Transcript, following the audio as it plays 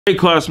Hey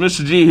class,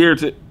 Mr. G here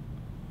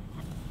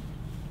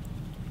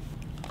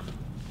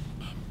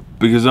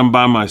because I'm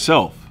by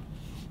myself.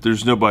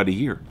 There's nobody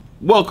here.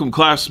 Welcome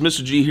class,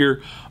 Mr. G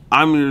here.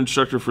 I'm your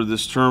instructor for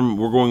this term.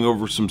 We're going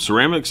over some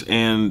ceramics,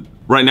 and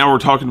right now we're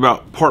talking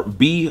about part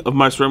B of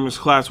my ceramics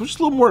class, which is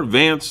a little more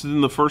advanced than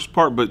the first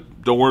part,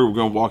 but don't worry, we're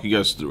going to walk you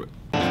guys through it.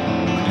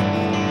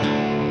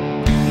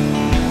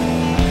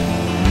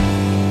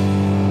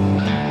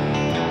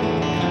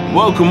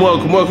 Welcome.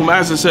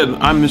 As I said,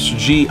 I'm Mr.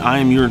 G. I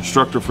am your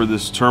instructor for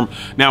this term.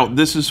 Now,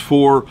 this is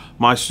for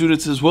my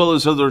students as well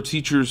as other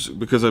teachers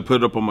because I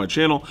put it up on my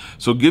channel.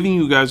 So giving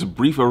you guys a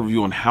brief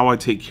overview on how I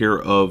take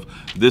care of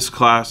this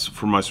class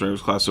for my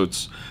ceramics class. So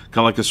it's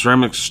kind of like a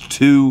ceramics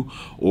 2,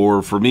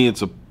 or for me,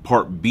 it's a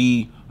part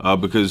B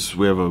because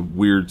we have a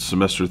weird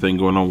semester thing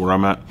going on where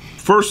I'm at.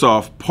 First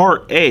off,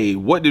 part A,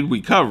 what did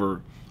we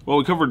cover? Well,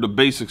 we covered the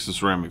basics of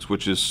ceramics,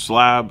 which is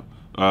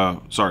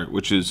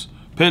which is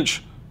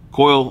pinch,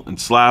 coil, and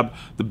slab,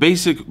 the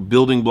basic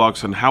building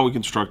blocks on how we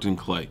construct in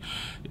clay.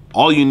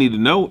 All you need to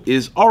know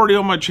is already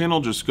on my channel.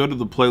 Just go to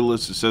the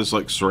playlist. It says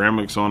like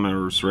ceramics on it,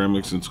 or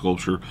ceramics and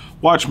sculpture.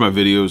 Watch my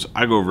videos.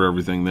 I go over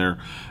everything there.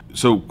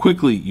 So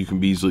quickly, you can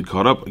be easily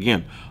caught up.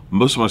 Again,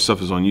 most of my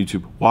stuff is on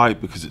YouTube. Why?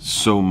 Because it's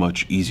so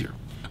much easier.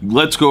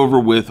 Let's go over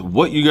with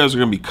what you guys are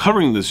going to be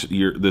covering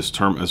this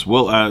term, as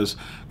well as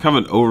kind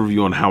of an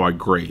overview on how I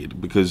grade,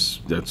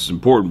 because that's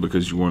important,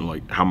 because you weren't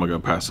like, how am I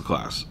going to pass the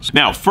class?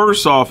 Now,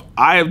 first off,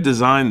 I have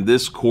designed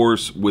this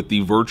course with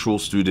the virtual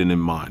student in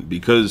mind,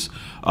 because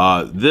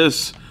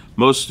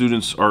most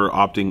students are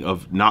opting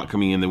of not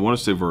coming in. They want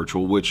to stay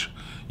virtual, which,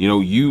 you know,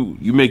 you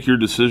make your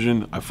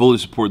decision. I fully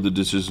support the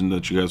decision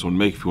that you guys want to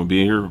make. If you want to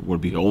be here,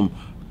 want to be home,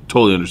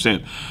 totally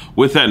understand.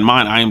 With that in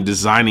mind, I am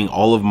designing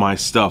all of my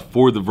stuff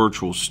for the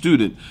virtual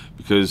student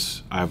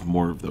because I have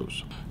more of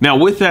those. Now,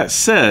 with that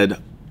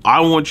said,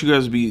 I want you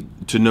guys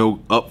to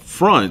know up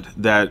front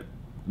that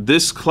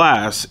this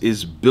class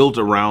is built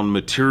around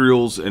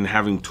materials and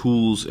having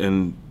tools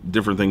and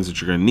different things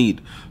that you're going to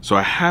need. So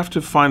I have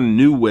to find a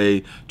new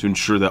way to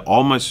ensure that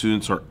all my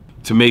students are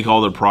to make all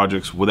their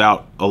projects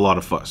without a lot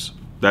of fuss.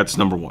 That's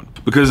number one.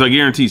 Because I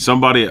guarantee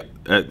somebody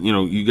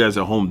you guys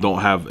at home don't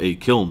have a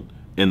kiln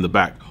in the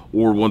back,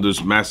 or one of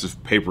those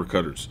massive paper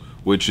cutters,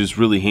 which is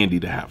really handy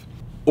to have,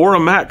 or a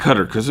mat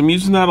cutter, because I'm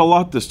using that a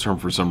lot this term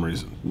for some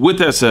reason. With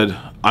that said,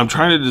 I'm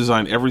trying to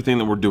design everything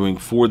that we're doing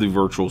for the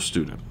virtual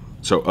student.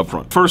 So up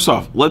front, first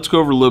off, let's go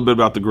over a little bit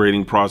about the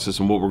grading process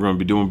and what we're going to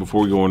be doing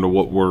before we go into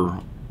what we're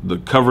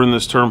covering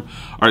this term.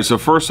 All right, so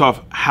first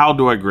off, how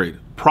do I grade?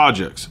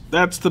 Projects.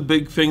 That's the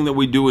big thing that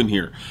we do in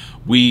here.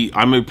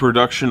 I'm a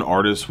production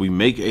artist. We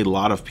make a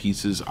lot of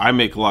pieces. I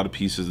make a lot of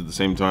pieces at the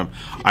same time.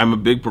 I'm a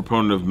big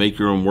proponent of make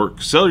your own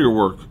work, sell your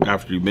work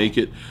after you make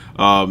it.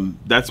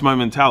 That's my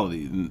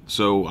mentality, and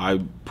so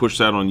I push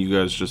that on you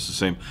guys just the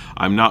same.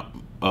 I'm not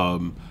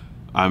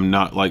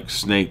like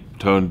Snape,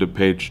 turn to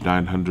page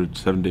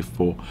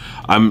 974.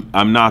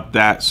 I'm not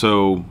that.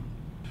 So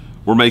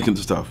we're making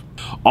stuff.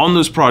 On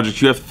this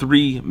project, you have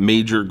 3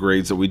 major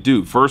grades that we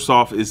do. First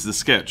off is the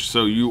sketch.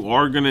 So you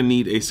are going to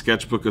need a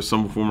sketchbook of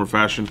some form or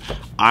fashion.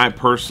 I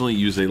personally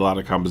use a lot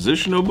of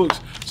composition notebooks.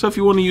 So if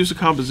you want to use a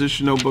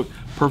composition notebook,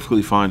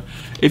 perfectly fine.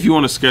 If you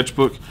want a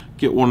sketchbook,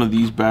 get one of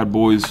these bad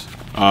boys.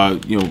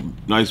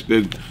 Nice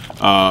big.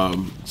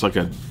 It's like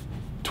a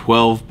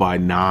 12 by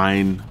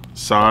 9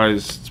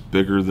 size. It's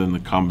bigger than the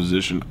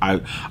composition. I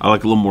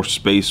like a little more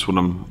space when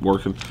I'm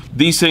working.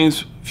 These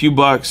things, few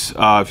bucks.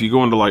 If you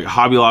go into like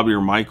Hobby Lobby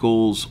or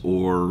Michael's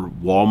or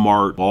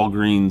Walmart,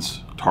 Walgreens,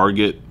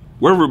 Target,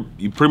 wherever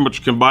you pretty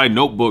much can buy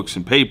notebooks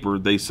and paper,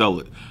 they sell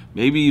it.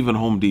 Maybe even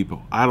Home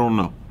Depot. I don't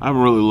know. I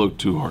haven't really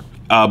looked too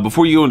hard.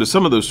 Before you go into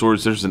some of those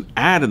stores, there's an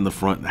ad in the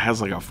front that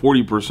has like a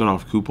 40%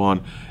 off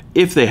coupon.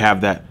 If they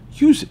have that,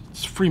 use it.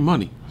 It's free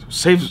money.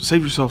 Save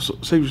yourself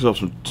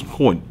some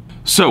coin.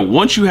 So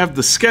once you have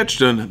the sketch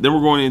done, then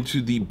we're going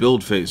into the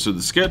build phase. So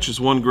the sketch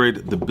is 1 grade,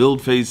 the build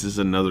phase is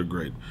another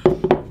grade.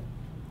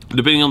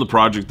 Depending on the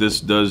project, this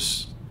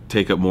does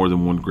take up more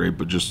than 1 grade,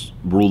 but just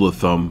rule of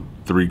thumb,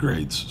 3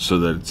 grades so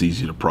that it's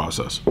easy to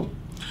process.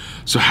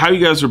 So how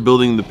you guys are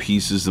building the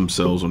pieces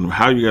themselves and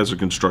how you guys are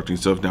constructing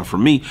stuff. Now for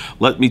me,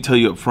 let me tell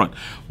you up front,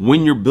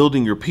 when you're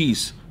building your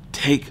piece,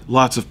 take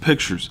lots of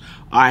pictures.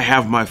 I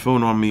have my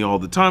phone on me all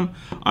the time.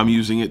 I'm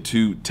using it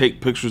to take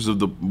pictures of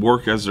the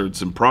work as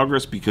it's in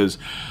progress, because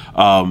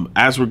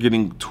as we're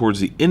getting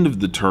towards the end of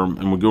the term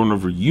and we're going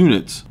over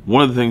units,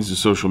 one of the things is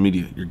social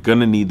media. You're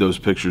gonna need those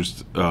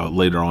pictures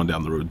later on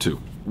down the road too.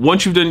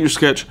 Once you've done your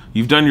sketch,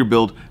 you've done your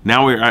build,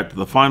 now we're at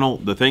the final.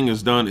 The thing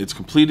is done, it's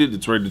completed,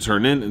 it's ready to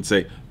turn in and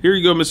say, here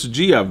you go, Mr.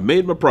 G, I've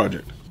made my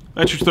project.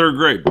 That's your 3rd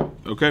grade,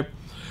 okay?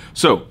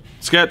 So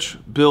sketch,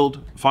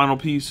 build, final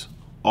piece,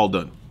 all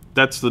done.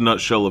 That's the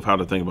nutshell of how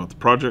to think about the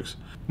projects.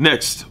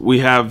 Next, we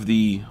have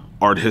the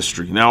art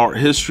history. Now, art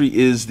history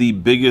is the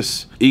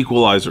biggest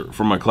equalizer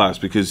for my class,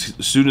 because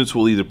students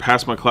will either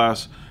pass my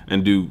class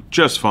and do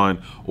just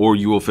fine, or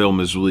you will fail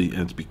miserably,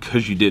 and it's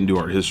because you didn't do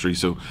art history.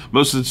 So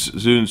most of the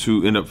students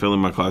who end up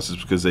failing my classes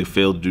because they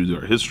failed to do the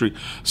art history.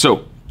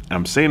 So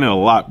I'm saying it a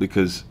lot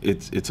because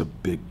it's a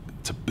big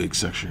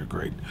section of your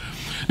grade.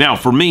 Now,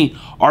 for me,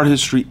 art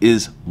history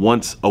is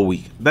once a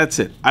week. That's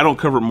it. I don't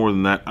cover it more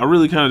than that. I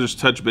really kind of just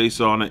touch base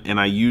on it, and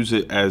I use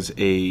it as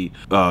a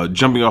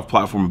jumping off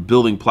platform,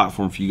 building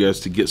platform for you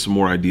guys to get some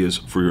more ideas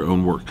for your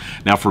own work.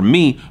 Now, for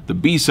me, the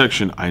B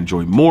section I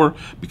enjoy more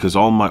because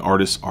all my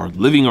artists are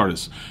living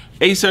artists.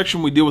 A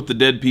section, we deal with the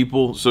dead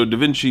people. So Da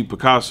Vinci,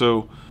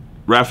 Picasso,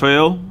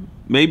 Raphael,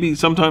 maybe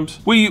sometimes.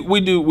 We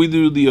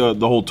do the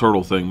whole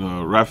turtle thing.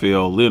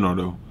 Raphael,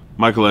 Leonardo,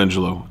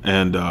 Michelangelo,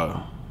 and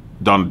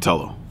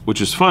Donatello, which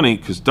is funny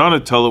because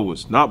Donatello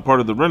was not part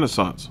of the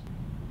Renaissance.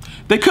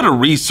 They could have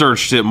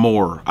researched it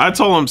more. That's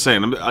all I'm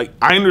saying. I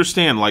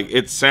understand, like,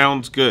 it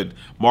sounds good.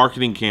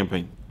 Marketing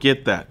campaign,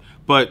 get that.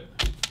 But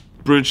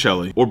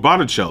Botticelli or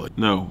Botticelli,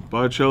 no,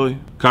 Botticelli,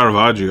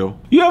 Caravaggio.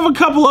 You have a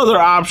couple other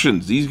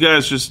options. These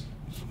guys just...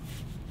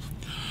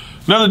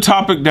 Another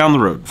topic down the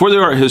road. For the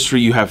art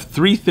history, you have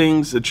 3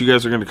 things that you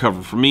guys are going to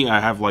cover. For me, I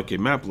have like a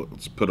map.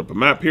 Let's put up a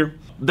map here.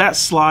 That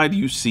slide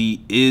you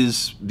see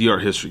is the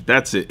art history.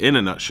 That's it in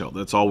a nutshell.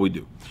 That's all we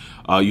do.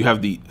 You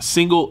have the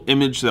single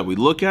image that we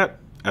look at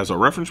as our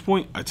reference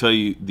point. I tell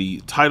you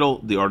the title,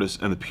 the artist,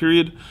 and the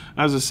period.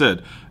 As I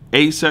said,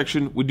 A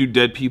section, we do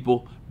dead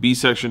people. B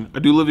section, I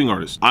do living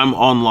artists. I'm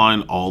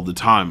online all the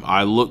time.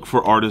 I look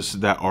for artists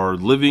that are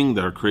living,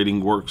 that are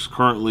creating works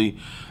currently,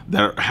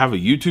 that have a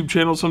YouTube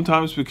channel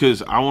sometimes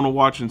because I want to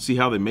watch and see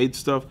how they made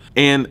stuff.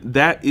 And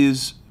that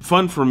is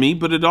fun for me,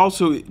 but it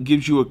also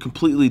gives you a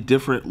completely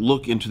different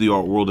look into the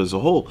art world as a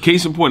whole.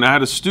 Case in point, I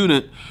had a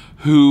student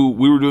who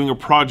we were doing a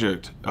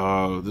project.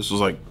 This was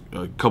like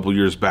a couple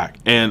years back.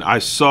 And I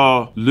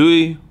saw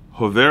Louis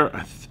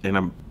Hover, and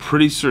I'm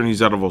pretty certain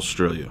he's out of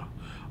Australia.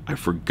 I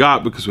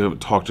forgot because we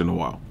haven't talked in a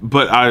while.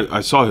 But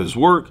I saw his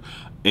work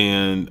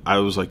and I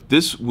was like,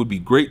 this would be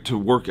great to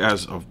work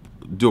as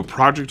do a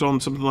project on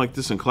something like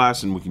this in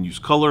class, and we can use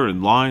color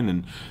and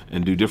line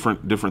and do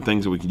different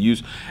things that we can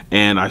use.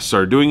 And I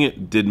started doing it,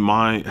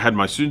 had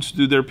my students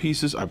do their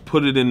pieces. I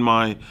put it in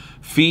my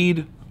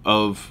feed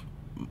of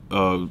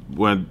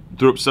when I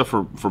threw up stuff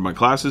for my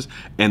classes,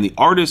 and the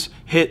artist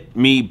hit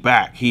me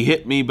back. He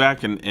hit me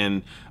back,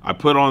 and I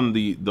put on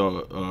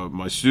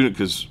my student,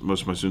 because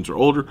most of my students are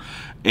older,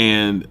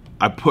 and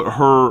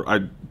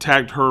I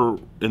tagged her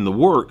in the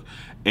work,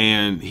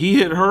 and he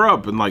hit her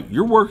up and like,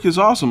 your work is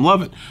awesome,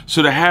 love it.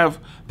 So to have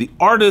the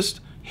artist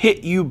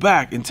hit you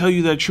back and tell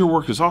you that your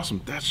work is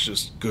awesome, that's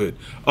just good.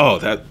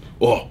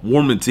 Oh,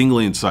 warm and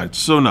tingly inside.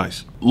 So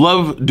nice.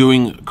 Love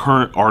doing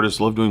current artists,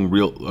 love doing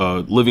real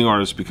living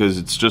artists because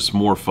it's just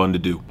more fun to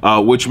do,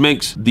 which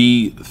makes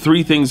the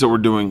 3 things that we're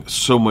doing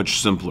so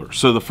much simpler.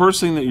 So the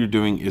first thing that you're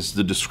doing is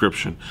the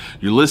description.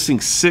 You're listing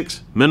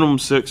minimum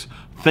 6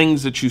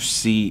 things that you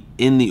see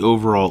in the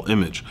overall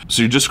image.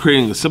 So you're just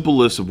creating a simple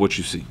list of what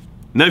you see.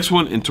 Next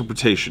one,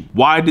 interpretation.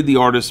 Why did the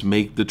artists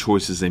make the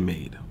choices they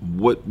made?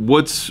 What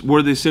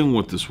are they saying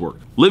with this work?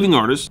 Living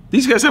artists,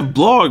 these guys have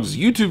blogs,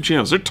 YouTube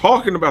channels. They're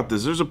talking about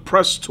this. There's a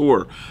press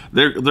tour.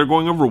 They're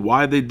going over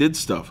why they did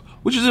stuff,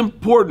 which is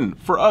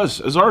important for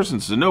us as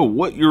artists to know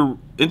what your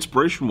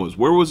inspiration was.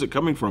 Where was it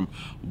coming from?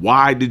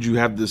 Why did you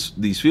have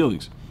these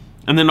feelings?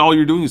 And then all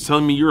you're doing is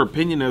telling me your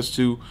opinion as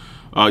to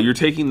you're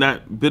taking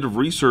that bit of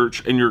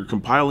research and you're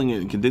compiling it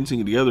and condensing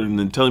it together and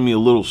then telling me a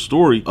little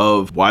story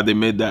of why they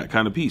made that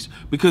kind of piece.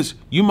 Because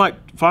you might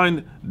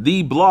find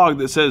the blog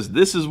that says,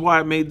 this is why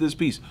I made this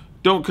piece.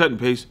 Don't cut and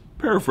paste,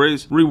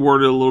 paraphrase,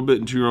 reword it a little bit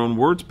into your own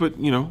words, but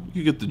you know,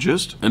 you get the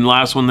gist. And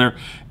last one there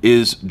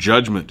is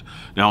judgment.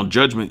 Now,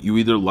 judgment, you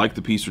either like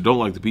the piece or don't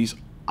like the piece.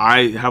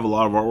 I have a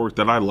lot of artwork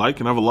that I like,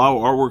 and I have a lot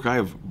of artwork I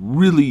have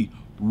really,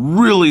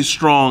 really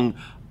strong,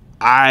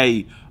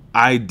 I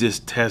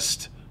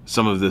detest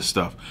some of this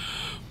stuff.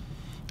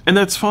 And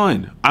that's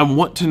fine. I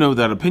want to know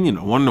that opinion.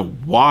 I want to know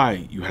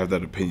why you have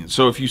that opinion.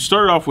 So if you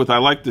start off with, I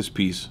like this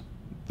piece,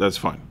 that's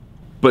fine.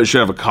 But it should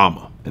have a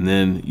comma. And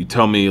then you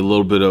tell me a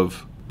little bit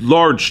of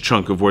large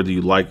chunk of whether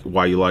you like,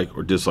 why you like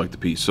or dislike the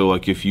piece. So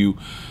like if you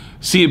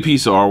see a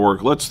piece of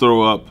artwork, let's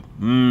throw up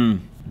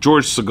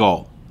George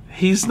Segal.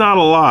 He's not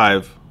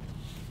alive.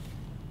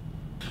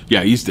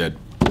 Yeah, he's dead.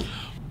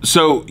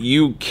 So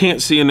you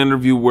can't see an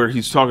interview where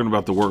he's talking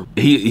about the work.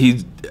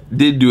 He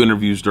did do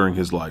interviews during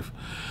his life,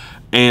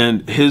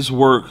 and his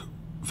work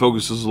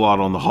focuses a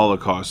lot on the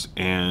Holocaust,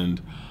 and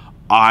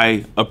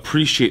I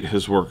appreciate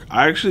his work.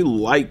 I actually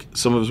like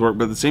some of his work,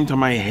 but at the same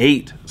time I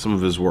hate some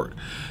of his work.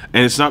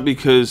 And it's not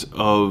because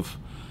of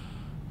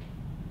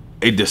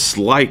a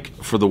dislike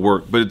for the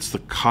work, but it's the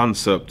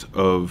concept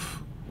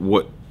of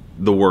what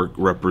the work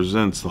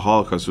represents. The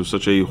Holocaust was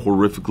such a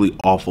horrifically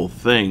awful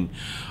thing.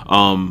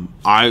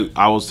 I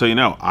will tell you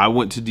now, I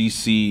went to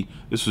DC,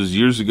 this was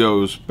years ago,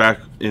 it was back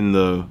in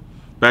the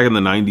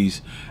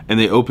 90s, and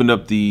they opened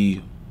up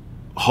the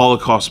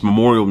Holocaust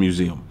Memorial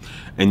Museum,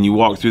 and you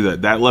walk through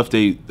that left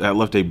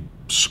a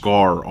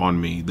scar on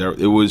me.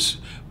 It was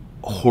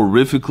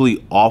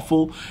horrifically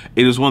awful.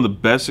 It is one of the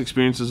best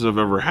experiences I've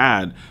ever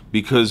had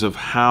because of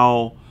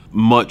how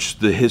much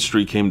the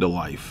history came to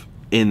life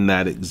in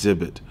that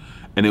exhibit.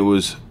 And it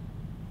was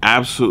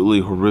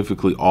absolutely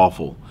horrifically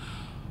awful.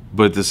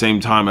 But at the same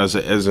time, as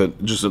a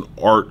just an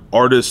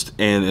artist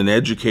and an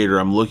educator,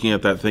 I'm looking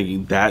at that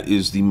thinking that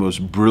is the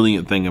most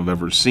brilliant thing I've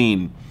ever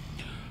seen.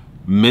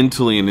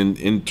 Mentally and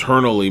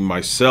internally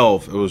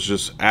myself, it was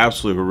just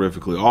absolutely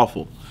horrifically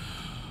awful.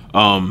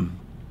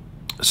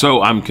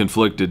 So I'm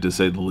conflicted, to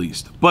say the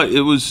least.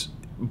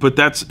 But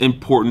that's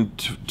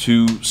important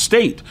to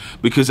state,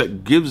 because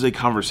it gives a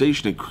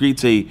conversation. It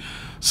creates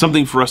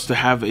something for us to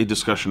have a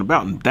discussion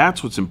about, and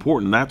that's what's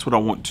important. That's what I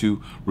want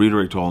to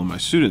reiterate to all of my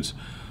students.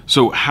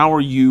 So how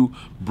are you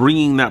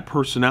bringing that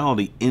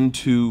personality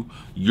into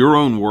your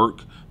own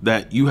work?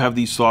 That you have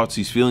these thoughts,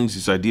 these feelings,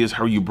 these ideas.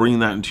 How are you bringing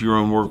that into your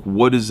own work?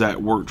 What is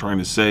that work trying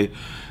to say?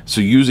 So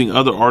using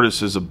other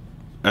artists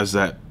as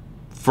that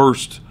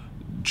first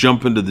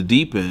jump into the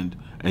deep end,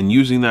 and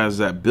using that as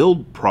that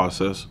build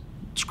process,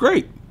 it's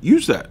great.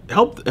 Use that.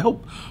 Help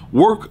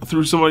work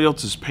through somebody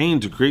else's pain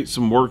to create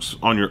some works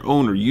on your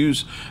own, or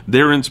use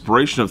their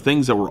inspiration of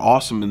things that were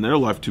awesome in their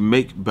life to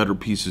make better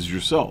pieces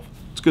yourself.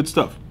 It's good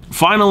stuff.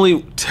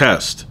 Finally,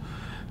 test.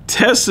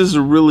 Test is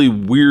a really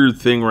weird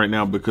thing right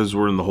now because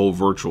we're in the whole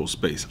virtual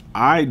space.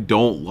 I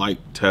don't like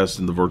tests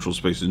in the virtual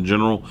space in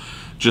general,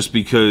 just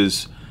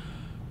because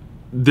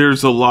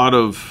there's a lot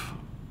of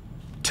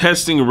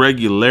testing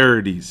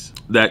irregularities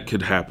that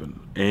could happen.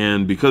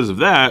 And because of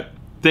that,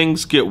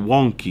 things get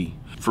wonky.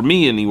 For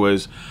me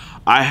anyways,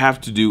 I have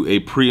to do a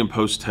pre and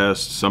post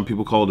test. Some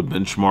people call it a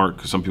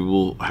benchmark. Some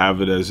people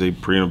have it as a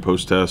pre and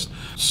post test.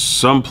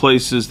 Some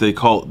places they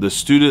call it the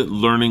student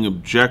learning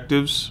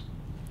objectives.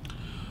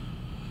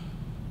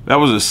 That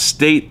was a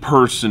state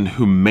person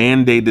who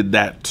mandated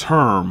that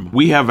term.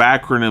 We have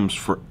acronyms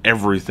for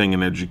everything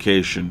in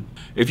education.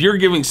 If you're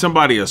giving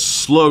somebody a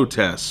slow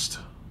test,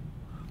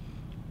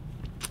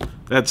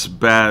 that's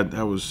bad. I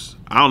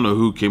don't know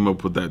who came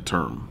up with that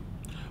term,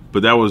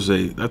 but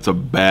that's a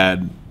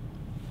bad.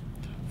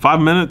 5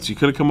 minutes, you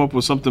could have come up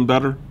with something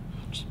better.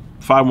 Just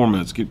 5 more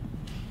minutes.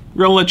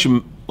 We're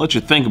gonna let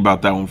you think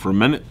about that one for a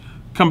minute.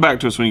 Come back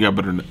to us when you got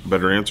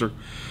better answer.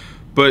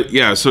 But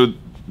yeah, so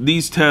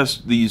these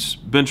tests, these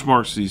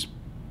benchmarks, these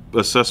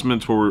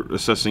assessments where we're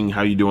assessing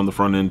how you do on the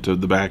front end to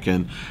the back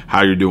end,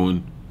 how you're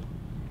doing,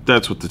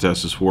 that's what the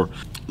test is for.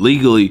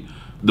 Legally,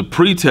 the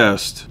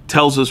pre-test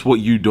tells us what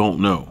you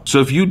don't know.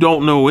 So if you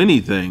don't know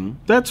anything,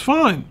 that's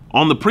fine.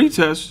 On the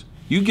pre-test,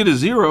 you get a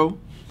 0,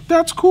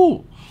 that's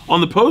cool.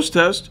 On the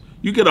post-test,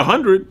 you get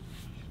 100,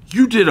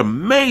 you did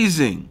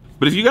amazing.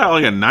 But if you got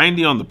like a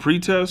 90 on the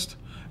pre-test,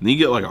 and you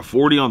get like a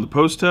 40 on the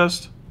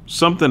post-test,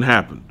 something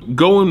happened.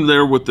 Go in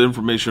there with the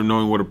information of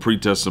knowing what a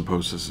pre-test and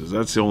post-test is.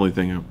 That's the only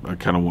thing I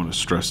kind of want to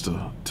stress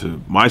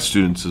to my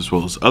students, as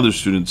well as other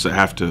students that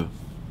have to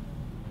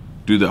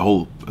do that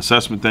whole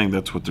assessment thing.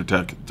 That's what they're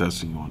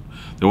testing you on.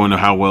 They want to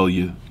know how well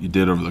you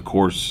did over the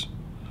course.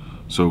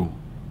 So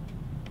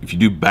if you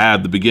do bad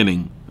at the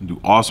beginning and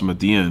do awesome at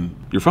the end,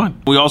 you're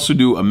fine. We also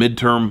do a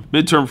midterm.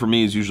 Midterm for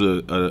me is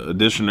usually an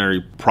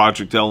additionary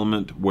project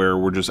element where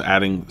we're just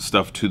adding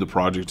stuff to the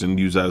project and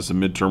use that as a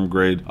midterm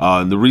grade.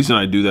 And the reason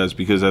I do that is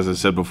because, as I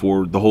said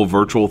before, the whole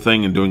virtual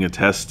thing and doing a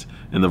test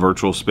in the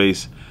virtual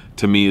space,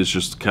 to me, is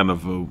just kind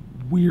of a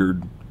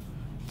weird,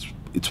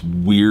 it's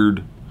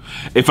weird.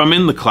 If I'm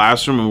in the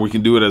classroom and we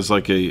can do it as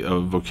like a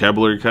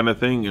vocabulary kind of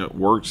thing, it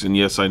works. And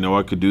yes, I know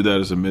I could do that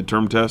as a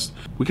midterm test.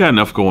 We got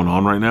enough going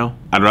on right now.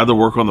 I'd rather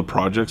work on the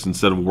projects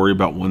instead of worry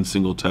about one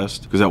single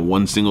test, because that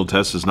one single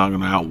test is not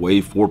going to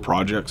outweigh 4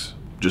 projects.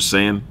 Just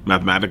saying,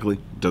 mathematically,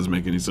 it doesn't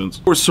make any sense.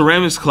 For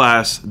ceramics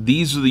class,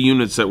 these are the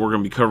units that we're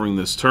going to be covering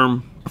this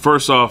term.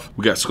 First off,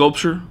 we got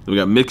sculpture, then we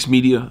got mixed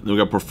media, then we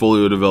got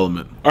portfolio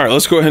development. All right,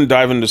 let's go ahead and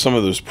dive into some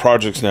of those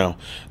projects now.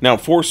 Now,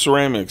 for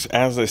ceramics,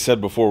 as I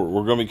said before,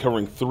 we're going to be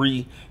covering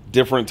 3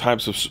 different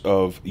types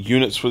of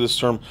units for this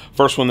term.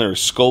 First one there is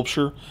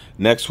sculpture.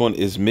 Next one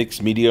is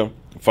mixed media.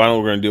 Finally,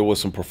 we're going to deal with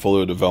some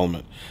portfolio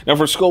development. Now,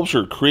 for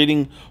sculpture,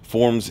 creating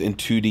forms in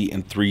 2D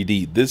and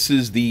 3D. This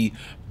is the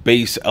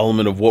base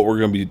element of what we're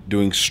going to be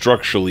doing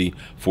structurally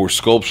for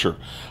sculpture.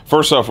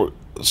 First off,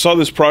 saw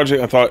this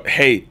project, I thought,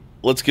 hey,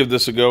 let's give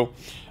this a go,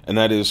 and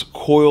that is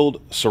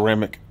coiled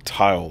ceramic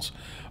tiles.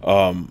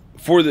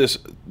 For this,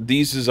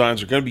 these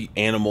designs are going to be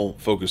animal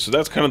focused, so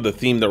that's kind of the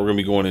theme that we're going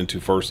to be going into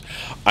first.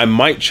 I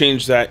might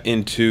change that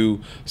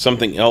into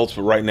something else,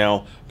 but right now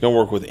I'm going to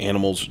work with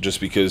animals just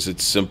because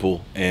it's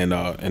simple, and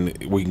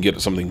we can get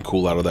something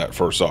cool out of that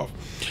first off.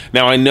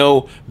 Now, I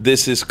know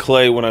this is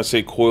clay. When I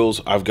say coils,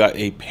 I've got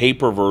a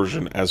paper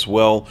version as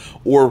well,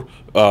 or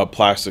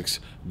plastics,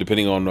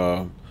 depending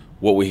on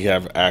what we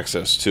have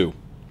access to.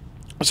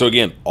 So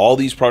again, all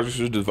these projects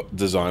are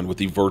designed with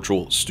the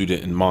virtual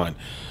student in mind.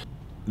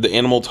 The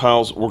animal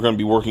tiles, we're going to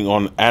be working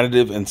on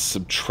additive and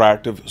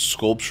subtractive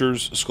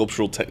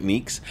sculptural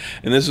techniques.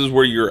 And this is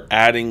where you're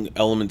adding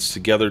elements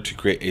together to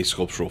create a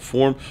sculptural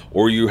form,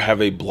 or you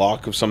have a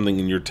block of something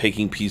and you're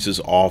taking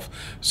pieces off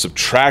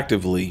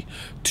subtractively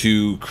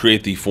to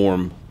create the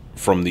form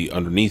from the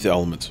underneath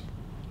elements.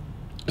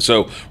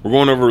 So we're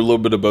going over a little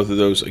bit of both of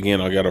those.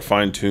 Again, I got to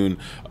fine tune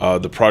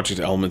the project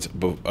elements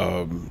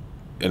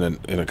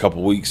in a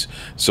couple weeks.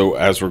 So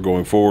as we're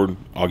going forward,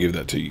 I'll give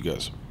that to you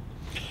guys.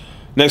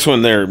 Next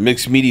one there,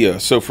 mixed media.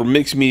 So for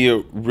mixed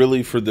media,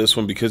 really for this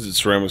one, because it's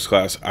ceramics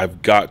class,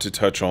 I've got to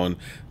touch on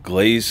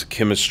glaze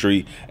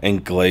chemistry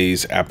and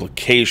glaze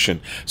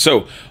application.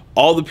 So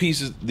all the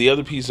pieces, the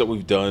other piece that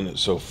we've done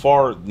so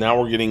far, now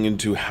we're getting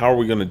into how are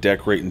we going to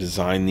decorate and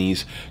design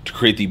these to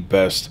create the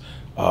best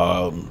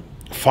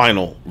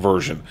final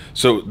version.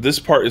 So this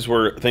part is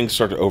where things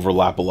start to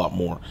overlap a lot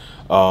more.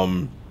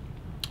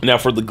 Now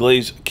for the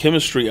glaze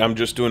chemistry, I'm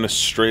just doing a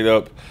straight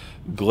up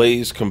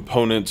glaze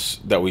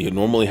components that we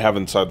normally have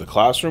inside the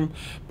classroom,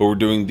 but we're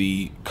doing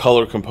the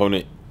color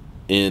component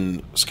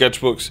in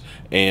sketchbooks,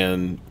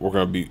 and we're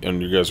going to be, and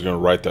you guys are going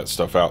to write that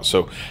stuff out.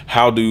 So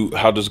how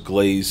does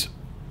glaze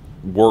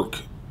work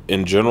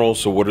in general?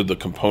 So what are the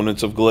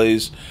components of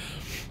glaze,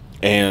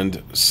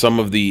 and some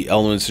of the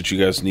elements that you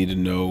guys need to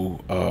know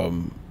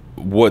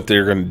what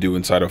they're going to do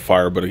inside of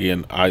Fire. But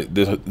again,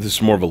 this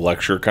is more of a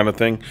lecture kind of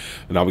thing,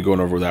 and I'll be going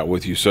over that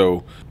with you.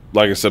 So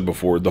like I said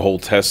before, the whole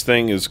test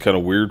thing is kind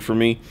of weird for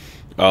me,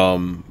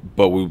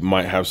 but we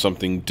might have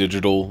something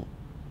digital,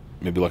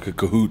 maybe like a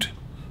Kahoot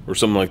or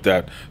something like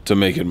that, to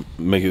make it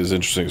as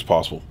interesting as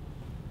possible.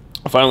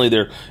 Finally,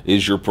 there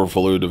is your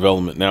portfolio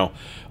development. Now,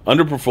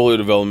 under portfolio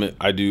development,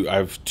 I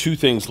have two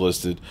things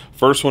listed.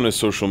 First one is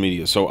social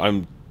media. So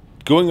I'm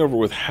going over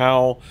with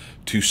how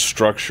to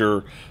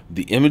structure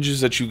the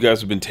images that you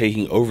guys have been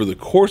taking over the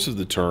course of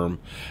the term,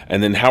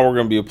 and then how we're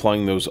going to be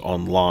applying those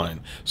online.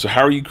 So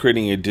how are you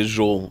creating a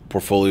digital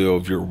portfolio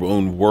of your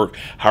own work?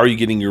 How are you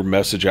getting your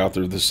message out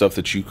there, the stuff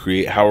that you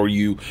create? How are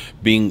you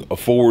being a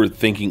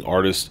forward-thinking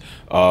artist?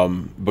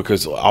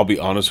 Because I'll be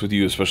honest with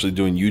you, especially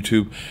doing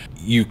YouTube,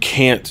 you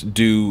can't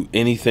do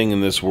anything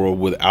in this world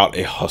without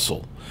a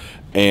hustle.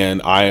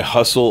 And I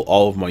hustle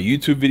all of my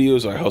YouTube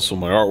videos, I hustle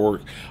my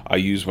artwork, I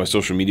use my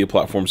social media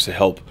platforms to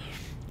help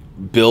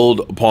build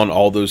upon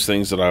all those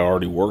things that I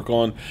already work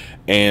on.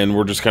 And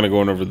we're just kind of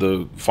going over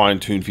the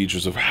fine-tuned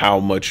features of how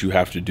much you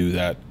have to do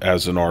that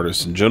as an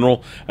artist in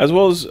general, as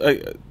well as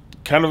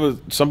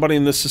somebody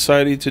in this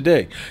society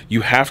today.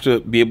 You have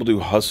to be able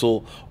to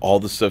hustle all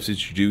the stuff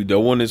that you do.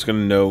 No one is going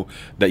to know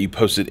that you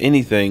posted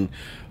anything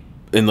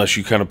unless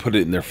you kind of put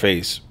it in their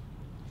face.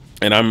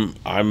 And I'm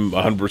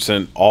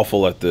 100%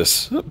 awful at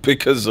this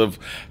because of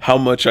how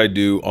much I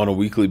do on a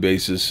weekly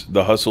basis.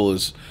 The hustle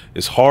is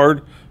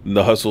hard, and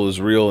the hustle is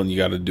real, and you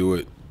got to do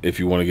it if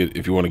you want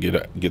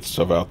to get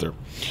stuff out there.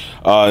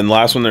 And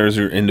last one, there is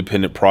your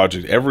independent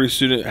project. Every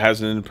student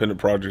has an independent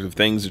project of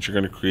things that you're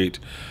going to create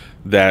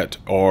that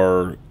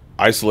are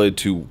isolated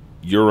to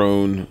your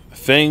own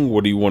thing.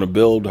 What do you want to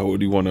build? What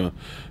do you want to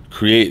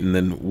create? And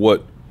then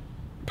what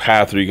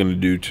path are you going to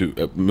do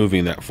to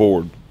moving that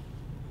forward?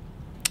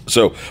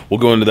 So we'll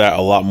go into that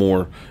a lot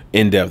more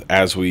in depth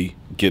as we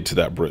get to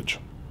that bridge.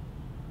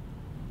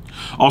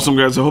 Awesome,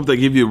 guys. I hope that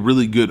gave you a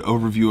really good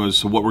overview as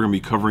to what we're going to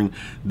be covering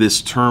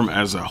this term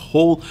as a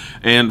whole.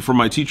 And for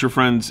my teacher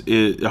friends,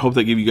 I hope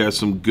that gave you guys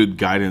some good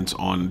guidance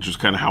on just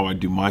kind of how I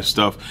do my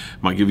stuff.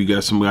 Might give you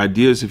guys some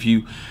ideas. If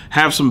you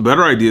have some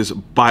better ideas,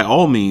 by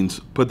all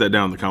means, put that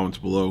down in the comments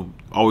below.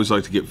 Always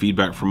like to get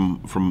feedback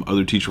from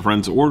other teacher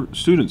friends or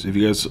students. If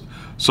you guys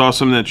saw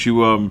something that you,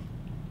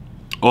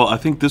 well, I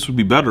think this would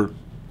be better,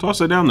 toss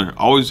that down there.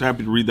 Always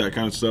happy to read that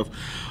kind of stuff.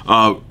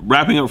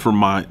 Wrapping up for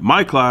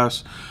my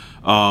class,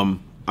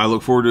 I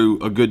look forward to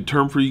a good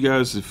term for you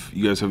guys. If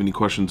you guys have any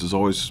questions, as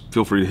always,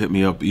 feel free to hit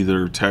me up,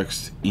 either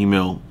text,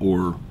 email,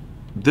 or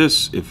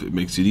this, if it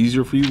makes it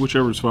easier for you,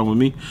 whichever is fine with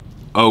me.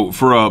 Oh,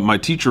 for my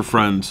teacher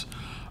friends,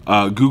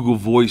 Google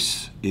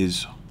Voice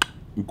is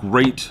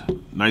great.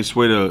 Nice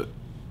way to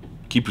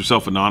keep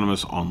yourself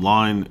anonymous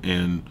online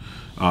and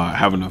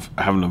having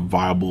a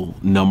viable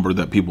number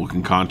that people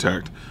can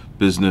contact,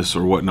 business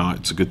or whatnot.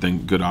 It's a good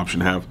thing, good option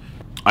to have.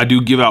 I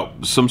do give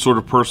out some sort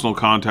of personal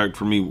contact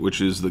for me,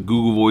 which is the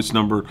Google Voice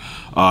number.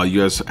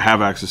 You guys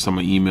have access to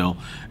my email,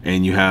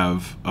 and you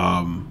have,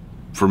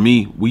 for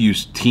me, we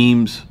use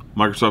Teams,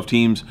 Microsoft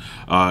Teams,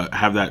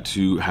 have that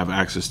to have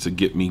access to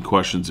get me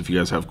questions. If you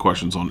guys have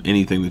questions on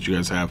anything that you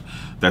guys have,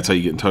 that's how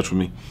you get in touch with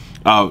me.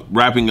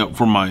 Wrapping up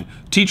for my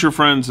teacher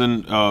friends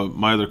and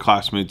my other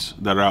classmates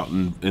that are out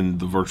in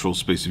the virtual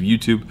space of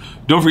YouTube,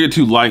 don't forget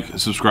to like,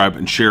 subscribe,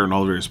 and share on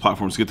all the various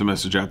platforms. Get the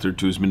message out there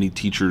to as many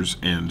teachers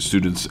and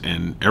students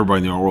and everybody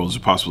in the art world as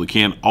you possibly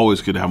can.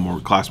 Always good to have more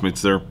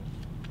classmates there.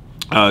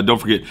 Don't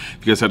forget,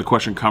 if you guys had a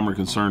question, comment, or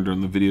concern during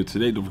the video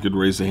today, don't forget to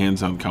raise the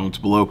hands down in the comments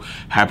below.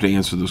 Happy to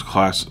answer those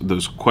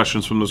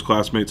questions from those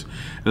classmates.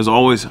 And as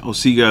always, I'll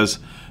see you guys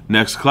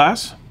next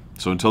class.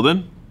 So until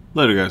then,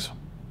 later, guys.